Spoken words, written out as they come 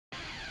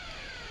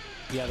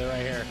Yeah, they're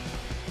right here.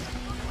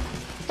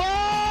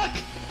 Fuck!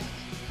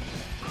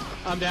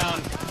 I'm down.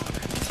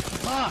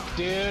 Fuck,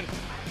 dude.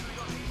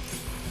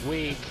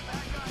 Weak.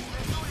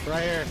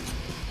 Right here.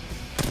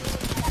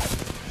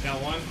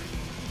 Got one.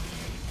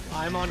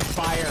 I'm on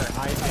fire.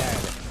 I'm dead.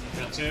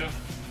 Got two.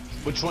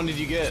 Which one did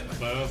you get?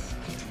 Both.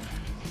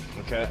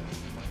 Okay.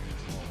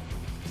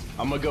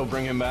 I'm gonna go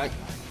bring him back.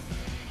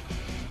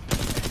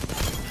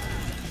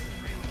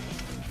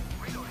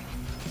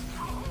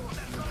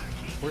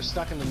 We're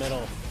stuck in the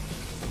middle.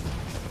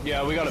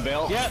 Yeah, we got a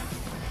bail. Yep.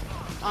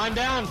 I'm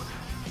down.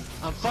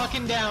 I'm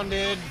fucking down,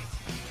 dude.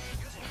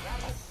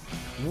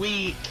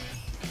 Weak.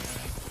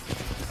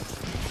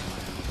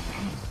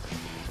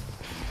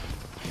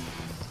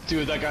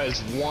 Dude, that guy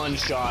is one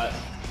shot.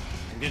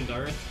 I'm getting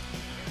Darth.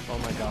 Oh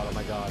my god, oh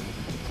my god.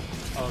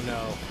 Oh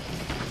no.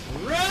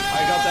 Run!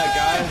 I got that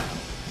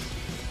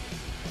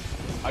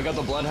guy. I got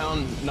the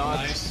Bloodhound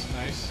knocked. Nice,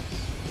 nice.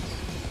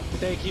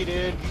 Thank you,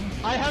 dude.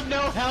 I have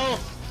no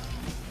health.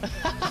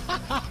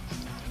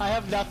 I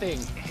have nothing.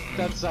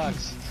 That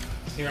sucks.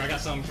 Here, I got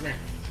some. Come here.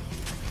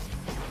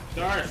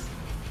 Darth.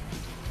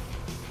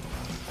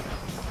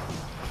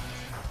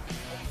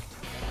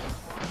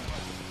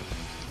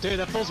 Dude,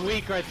 that fool's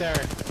weak right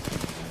there.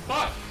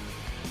 Fuck!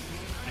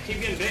 I keep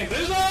getting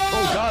bamboozled!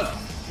 Oh god.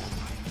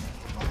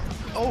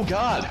 Oh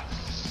god.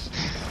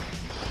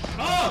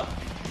 Oh!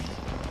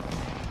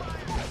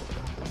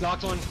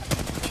 Knocked one.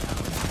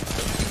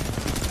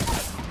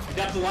 You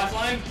got the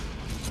lifeline?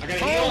 I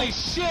gotta heal. Holy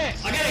shit!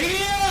 I gotta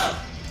heal!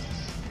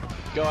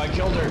 Go, I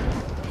killed her.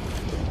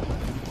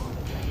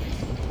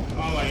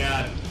 Oh my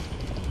god.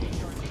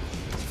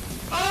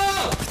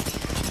 Oh!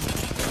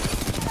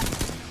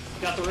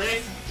 Got the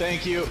ring?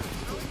 Thank you.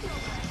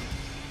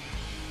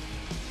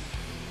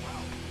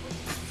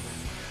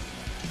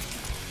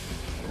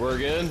 We're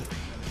good?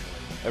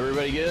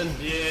 Everybody good?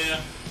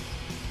 Yeah.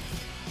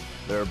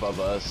 They're above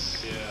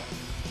us. Yeah.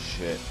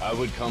 Shit. I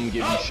would come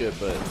give you shit,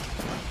 but...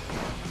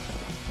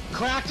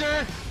 Cracked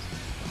her!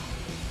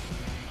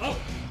 Oh!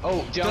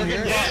 Oh, down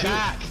here? Yeah. Shoot.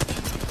 Back.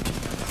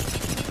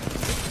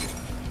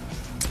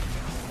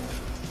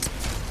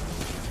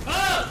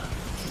 Oh!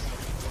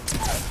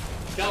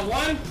 Got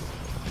one?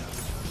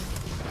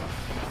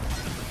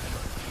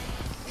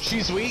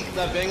 She's weak,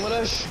 that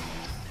Bangladesh.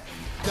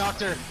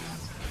 Knocked her.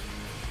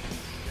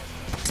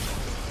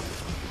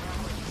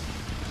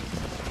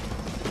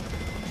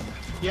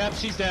 Yep,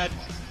 she's dead.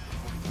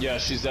 Yeah,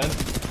 she's dead.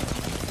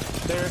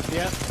 There,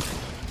 yep.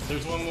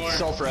 There's one more.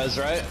 Self-res,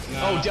 right?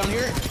 No. Oh, down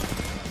here?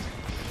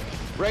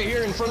 Right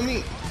here in front of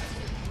me.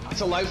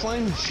 It's a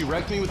lifeline. She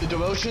wrecked me with the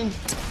devotion.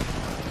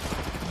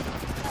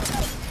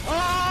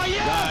 Oh,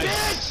 yeah,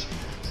 Nice.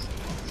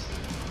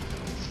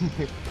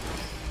 bitch!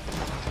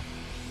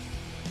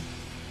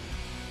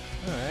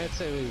 Alright, I'd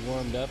say we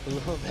warmed up a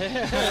little bit.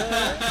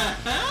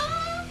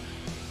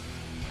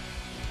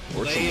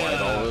 Or some white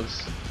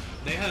olives.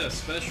 They had a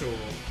special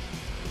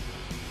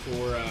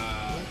for,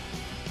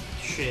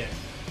 shit.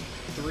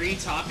 3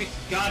 topic.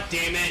 God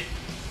damn it.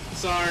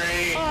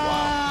 Sorry.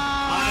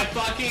 I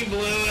fucking blew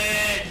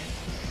it.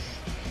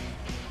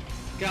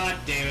 God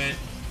damn it.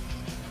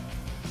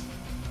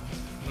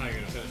 I'm not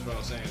gonna finish what I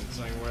was saying. It's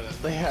not even worth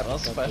it. They had a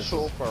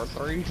special for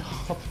 3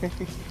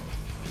 toppings.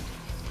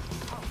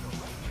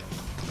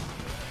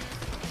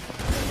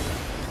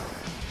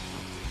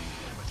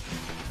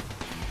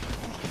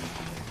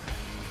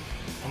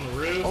 On the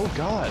roof. Oh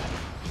god.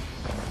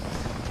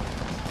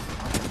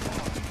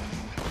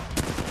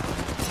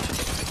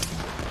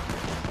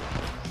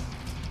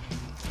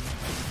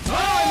 Oh, I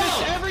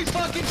missed every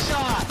fucking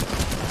shot!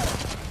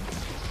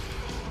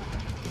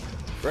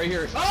 Right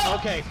here. Oh!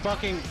 Okay,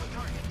 fucking...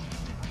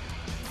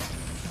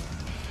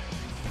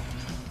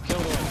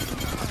 Killed one.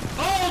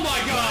 Oh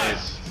my god!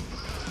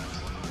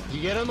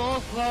 You get them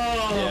all?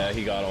 Oh. Yeah,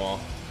 he got them all.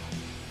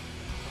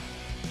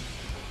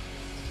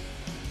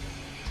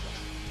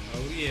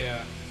 Oh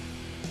yeah.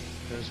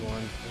 There's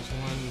one. There's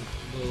one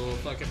little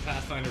fucking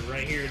Pathfinder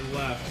right here to the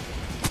left.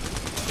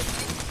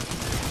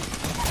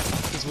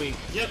 He's weak.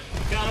 Yep,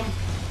 got him.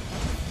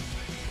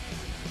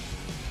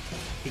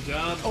 Good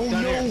job. Oh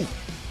Down no! here.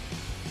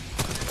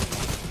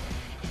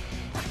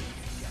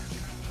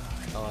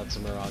 I'll add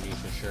some Miragi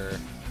for sure.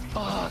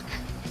 Fuck!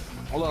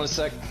 Hold on a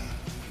sec.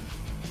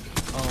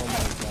 Oh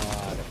my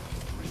god.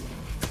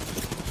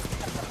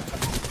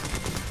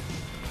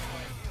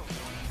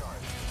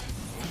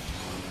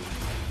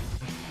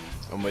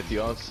 I'm with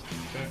you, Oz.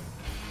 Okay.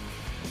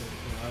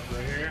 Up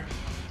right here.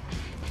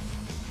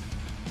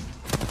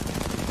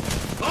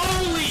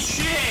 Holy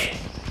shit!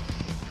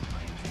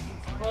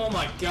 Oh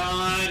my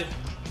god!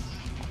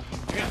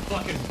 I got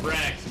fucking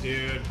wrecked,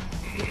 dude.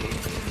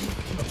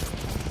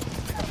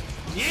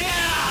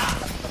 Yeah!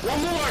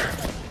 One more!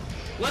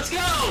 Let's go!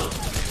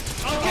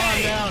 Okay!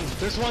 I'm down.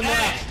 There's one Hey,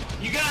 left.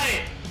 you got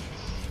it!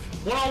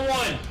 One on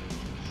one!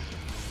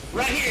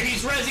 Right here,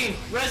 he's rezzing!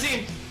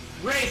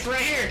 Wraith,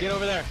 right here! Get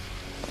over there.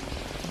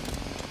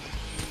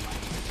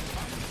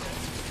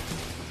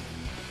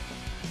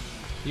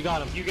 You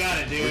got him. You got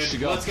it, dude. Where'd she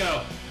go? Let's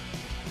go.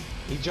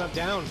 He jumped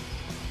down.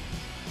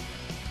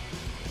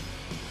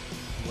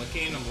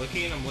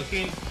 I'm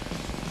looking.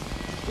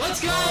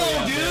 Let's go,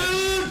 yeah,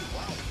 dude!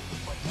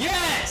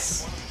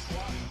 Yes!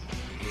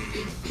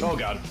 Oh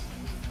god.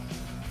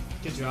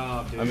 Good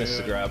job, dude. I missed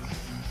the grab.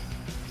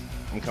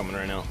 I'm coming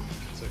right now.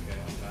 It's okay,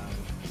 I'm down.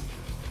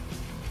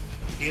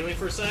 Healing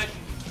for a sec?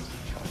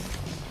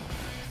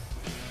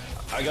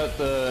 I got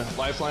the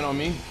lifeline on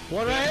me.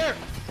 One right here.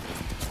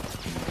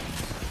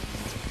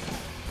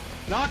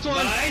 Knocked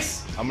one.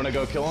 Nice! I'm gonna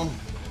go kill him.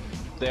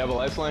 They have a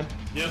lifeline.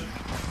 Yep.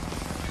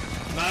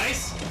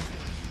 Nice!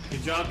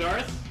 Good job,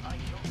 Darth.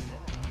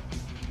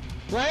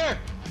 Right here.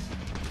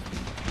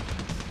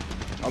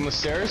 On the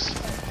stairs.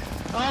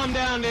 Oh, I'm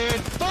down, dude.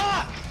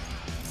 Fuck!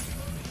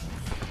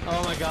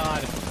 Oh my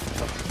god.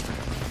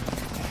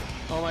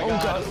 Oh my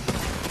god.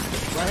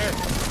 Right here.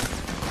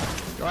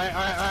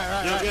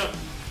 Right. Yep.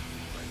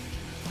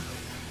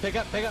 Pick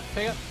up.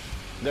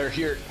 They're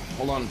here.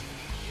 Hold on.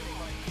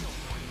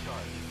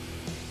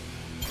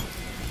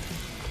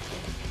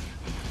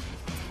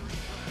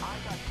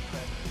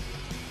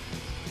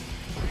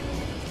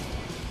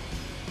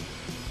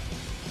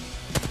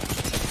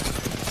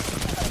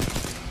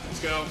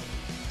 Let's go.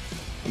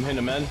 I'm hitting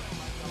a med.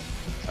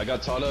 I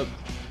got taught up.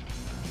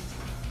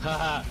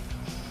 Haha.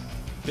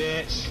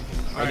 Bitch.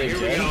 Are they Here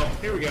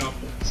dead? we go.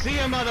 See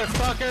ya,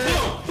 motherfucker.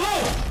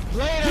 Boom!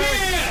 Later.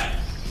 Yeah!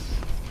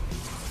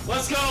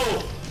 Let's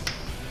go!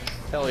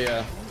 Hell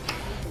yeah.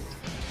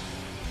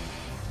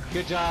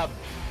 Good job.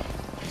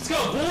 Let's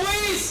go,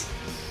 boys!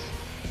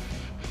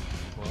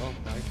 Well,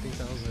 I think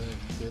that was a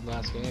good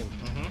last game.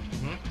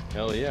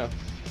 Hell yeah.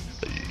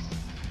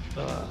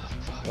 That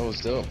was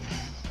dope.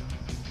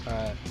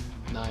 Alright.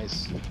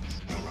 Nice.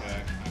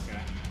 Okay.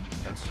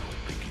 And so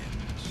it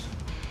begins.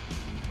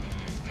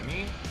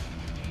 Me?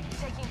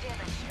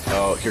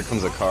 Oh, here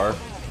comes a car.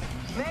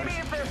 Maybe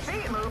if their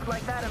feet moved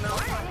like that in the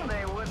ring,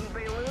 they wouldn't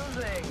be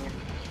losing.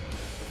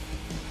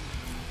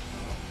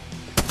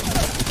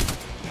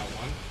 Got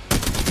one.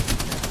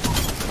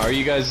 How are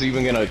you guys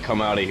even gonna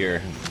come out of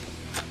here?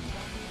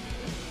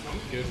 I'm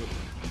good with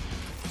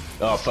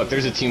Oh fuck,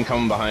 there's a team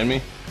coming behind me.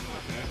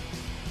 Okay.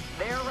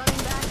 They're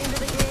running back into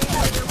the game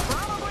where you're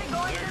probably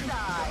going to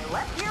die.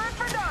 Let's hear it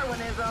for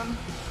Darwinism.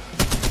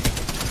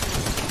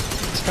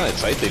 It's kinda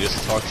tight, they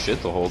just talk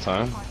shit the whole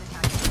time.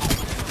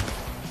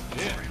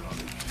 Yeah.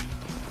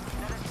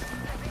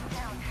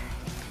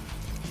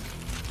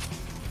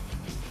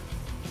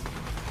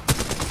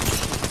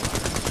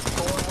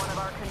 For one of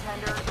our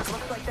contenders, it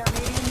looks like there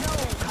may be no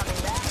coming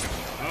back.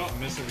 Oh,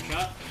 missed every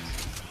shot.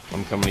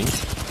 I'm coming.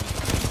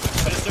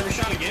 Missed every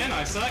shot again,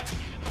 I suck.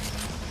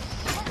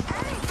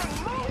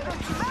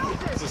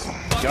 This is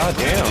fucking God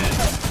damn.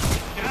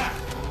 bullshit. God.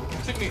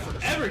 It took me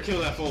forever to kill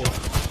that fool.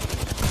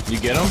 You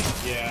get him?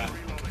 Yeah.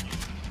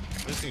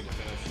 I just need to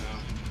finish now.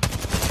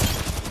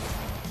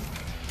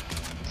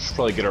 Should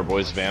probably get our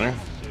boys banner.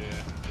 Yeah.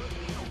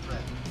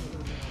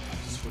 I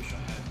just wish I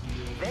had.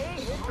 They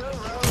hit the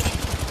road.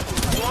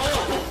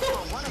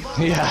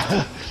 Whoa!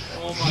 Yeah.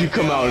 Oh my You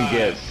come out and God.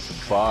 get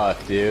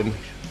fucked, dude.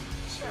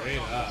 Straight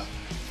up.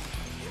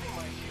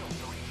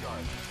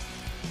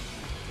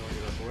 Do I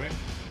get our boy?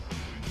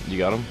 You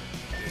got him?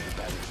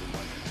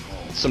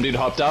 Some dude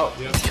hopped out.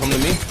 Yep. Come to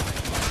me.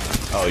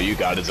 Oh, you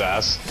got his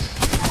ass.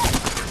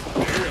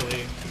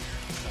 Barely.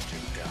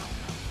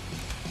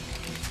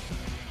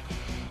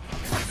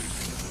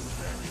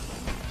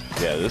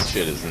 Yeah, this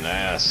shit is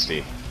nasty.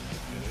 It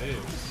is.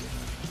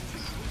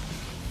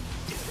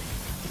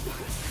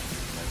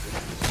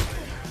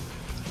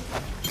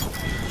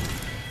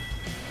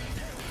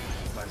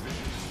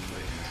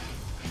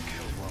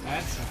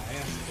 That's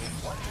nice.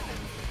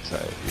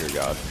 Sorry, you're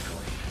god.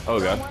 Oh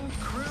god. Someone's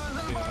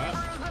cruising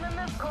in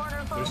this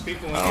corner, folks. There's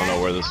people in I don't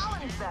know where this.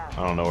 Challenge them. I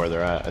don't know where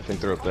they're at. I think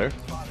they're up there.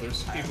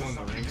 There's people in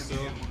the ring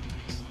still.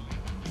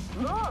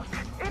 Look,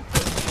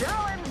 it's a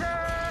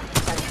challenger.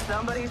 And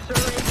somebody sure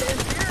ate their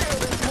cereal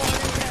this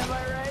morning, am I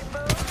right,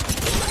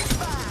 folks?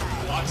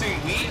 Bye. Boxing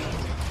wheat?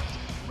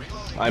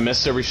 I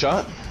missed every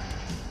shot.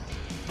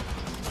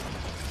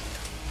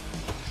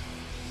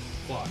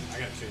 Fuck, I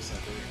gotta chase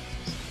that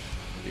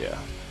dude. Yeah,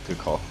 good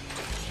call.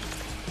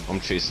 I'm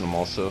chasing them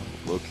also,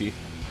 low key.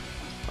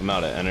 I'm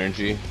out of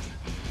energy.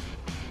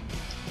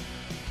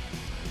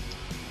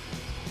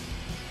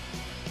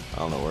 I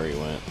don't know where he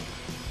went.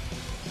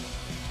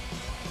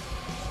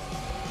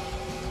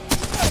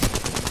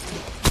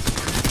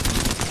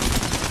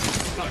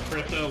 Not a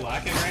crypto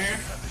lacking right here.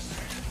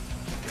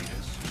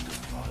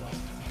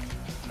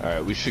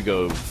 Alright, we should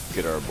go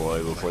get our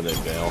boy before they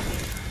bail.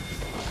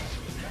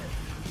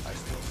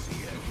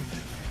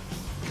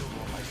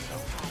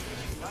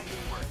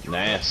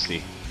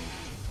 Nasty.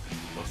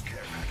 Let's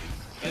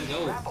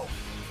go.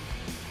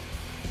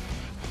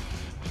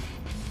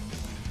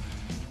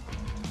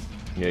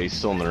 Yeah, he's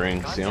still in the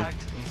ring. See him?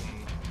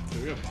 Do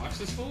we have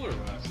boxes full or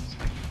what?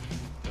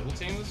 Double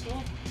team this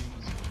full?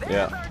 There's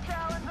Yeah. our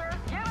challenger.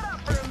 Give it up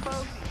for him,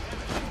 folks.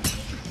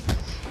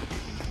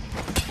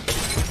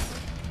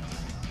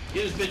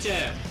 Get his bitch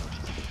ass.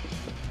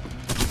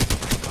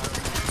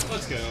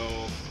 Let's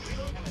go.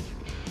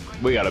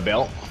 We got a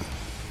belt.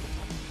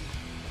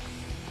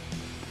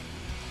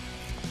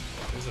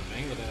 There's a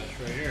Bangladesh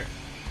right here.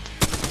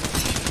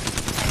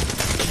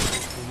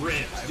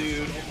 Ripped,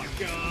 dude. Oh my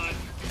god.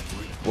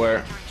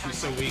 Where? She's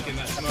so weak in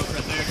that smoke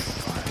right there.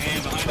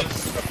 And behind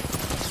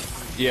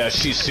us. Yeah,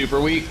 she's super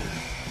weak.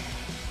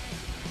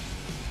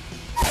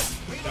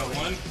 Got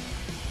one.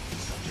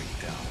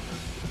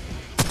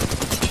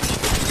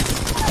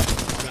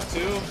 Got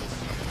two.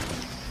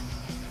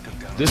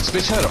 This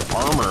bitch had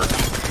armor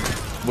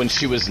when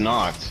she was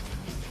knocked.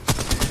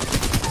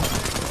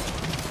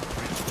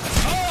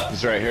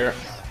 He's right here.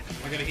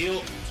 I gotta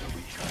heal.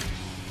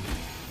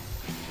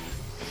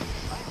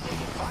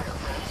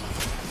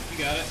 You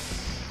got it.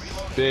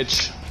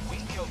 Bitch.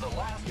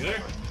 Get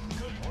her?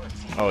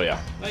 Oh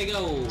yeah. There you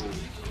go.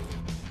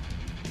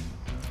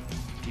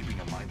 Keeping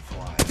a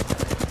mindful eye.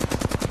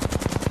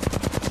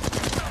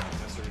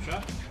 That's her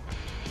shot.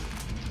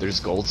 There's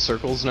gold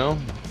circles now.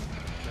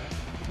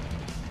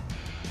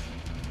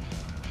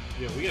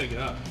 Yeah, we gotta get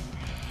up.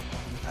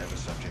 I have a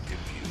subject in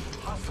view.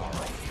 How far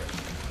off here?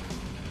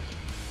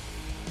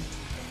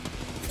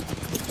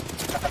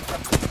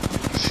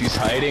 She's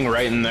hiding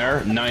right in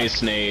there.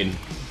 Nice nade. Yeah,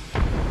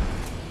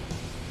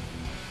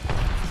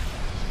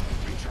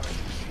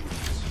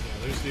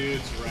 there's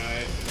dudes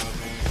right above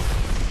me.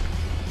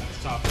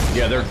 That's top.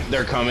 Yeah,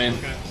 they're coming.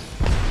 Okay.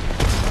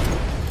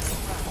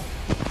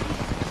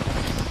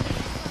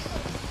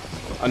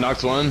 I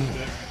knocked one.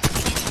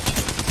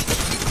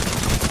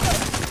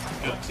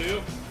 Got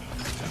two.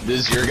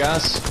 This is your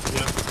gas?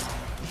 Yep.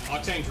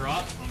 Octane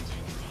drop.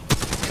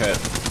 Okay,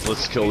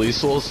 let's kill these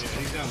fools. Yeah,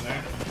 he's down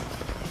there.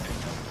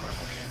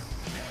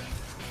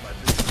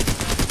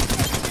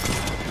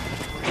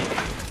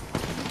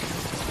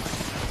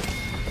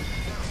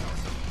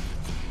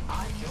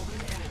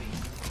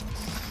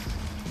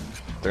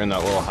 They're in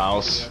that little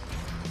house.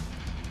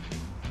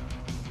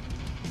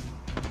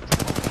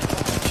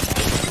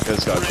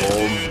 Guy's got Red,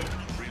 gold. dude.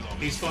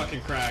 He's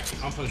fucking cracked.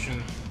 I'm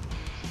pushing.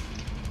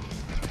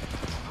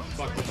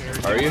 Fuck with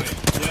Eric. Are you? Yep.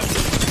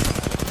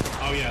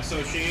 Oh yeah,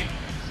 so she.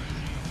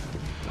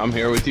 I'm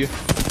here with you.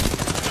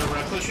 They're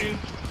red pushing.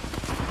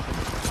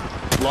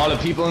 A lot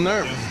of people in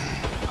there. Yep.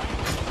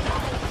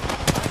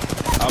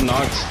 I'm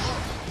knocked.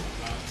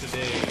 Not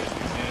today.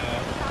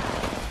 Yeah.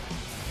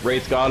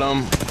 Wraith got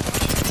him.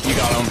 You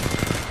got him.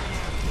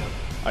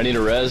 I need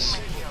a res.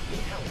 Got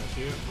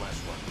you.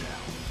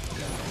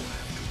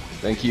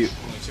 Thank you.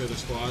 Only two other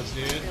squads,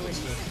 dude. Let's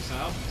finish this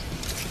out.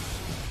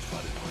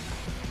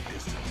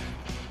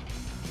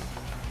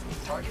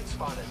 Target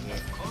spotted.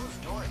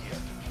 Closed door here.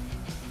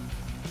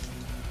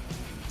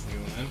 You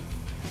going in?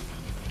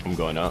 I'm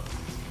going up.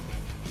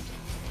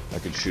 I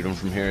could shoot them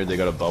from here. They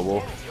got a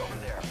bubble.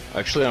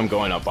 Actually, I'm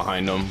going up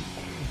behind them.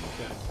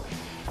 Okay.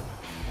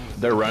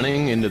 They're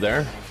running into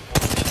there.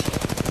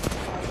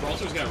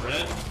 Gibraltar's got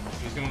red.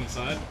 He's going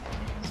inside.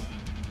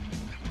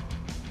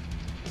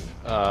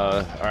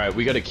 Alright,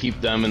 we gotta keep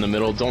them in the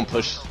middle. Don't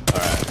push.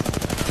 Alright.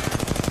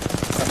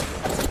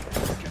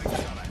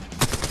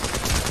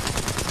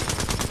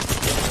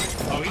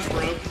 Oh, he's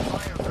broke.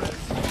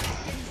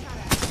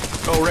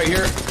 Oh, right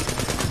here.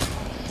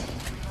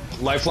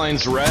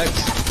 Lifeline's wrecked.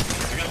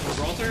 I got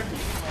Gibraltar.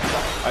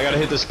 I gotta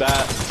hit this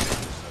bat.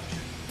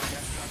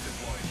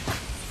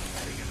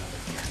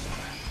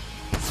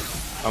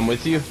 I'm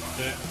with you.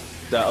 Okay.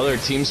 That other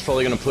team's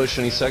probably gonna push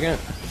any second.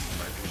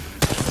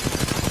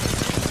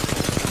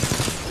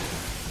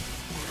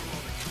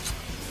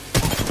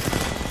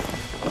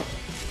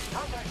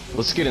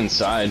 Let's get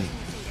inside.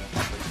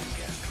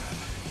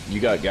 You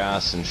got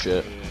gas and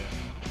shit.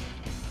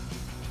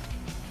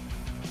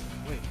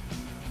 Wait.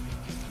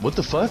 What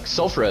the fuck?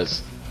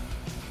 Self-res.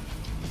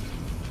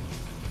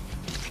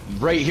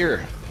 Right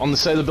here, on the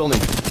side of the building.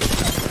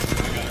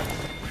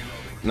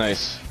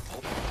 Nice.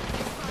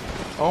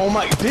 Oh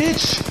my,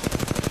 bitch!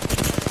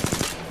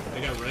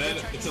 They got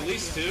red. It's at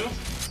least two.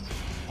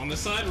 On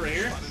this side, right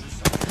here.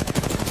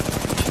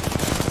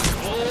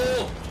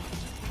 Oh!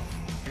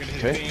 I gotta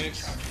hit Okay.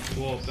 Phoenix.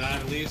 Well,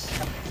 that at least.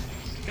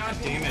 God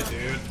damn it,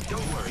 dude.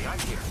 Don't worry, I'm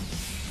here.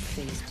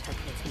 Phase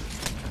technique.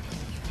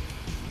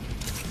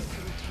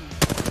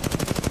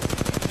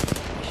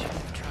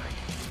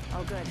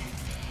 Oh, good.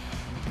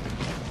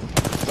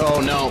 Oh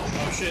no,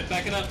 Oh shit,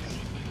 back it up.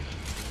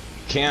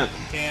 can't.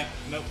 Can't.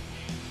 Nope.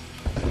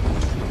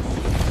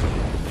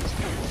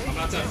 I'm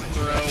about to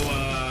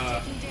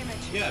throw,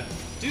 yeah,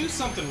 do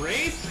something,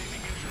 Wraith.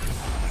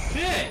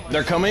 Shit.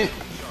 They're coming.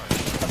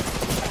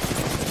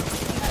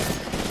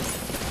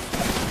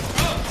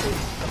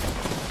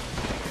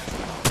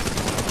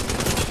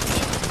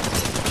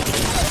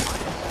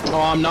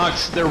 Oh, I'm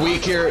knocked. They're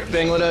weak here at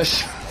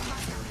Bangladesh.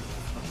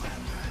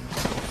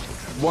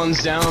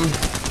 One's down.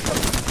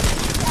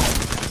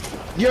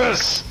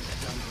 Yes!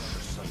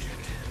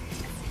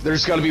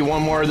 There's gotta be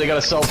one more. They got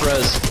a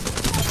self-res.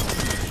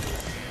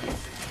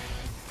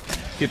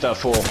 Get that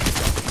fool.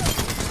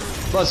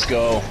 Let's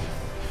go.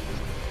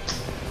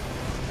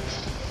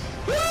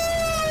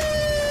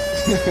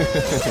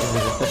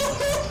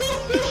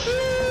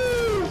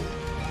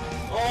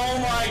 Oh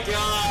my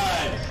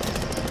god!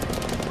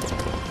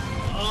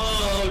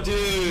 Oh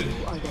dude.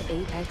 You are the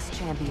Apex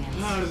champions.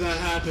 How did that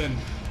happen?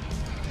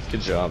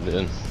 Good job,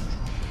 dude.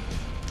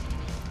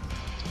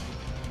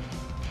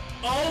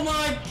 Oh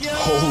my god!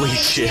 Holy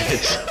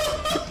shit.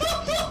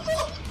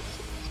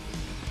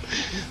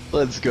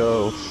 Let's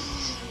go.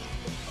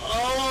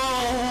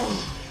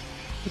 Oh!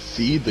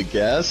 Feed the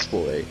gas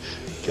boy.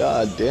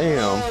 God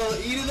damn. Oh,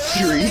 eat it up,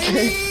 3K?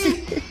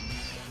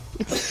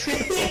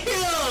 baby!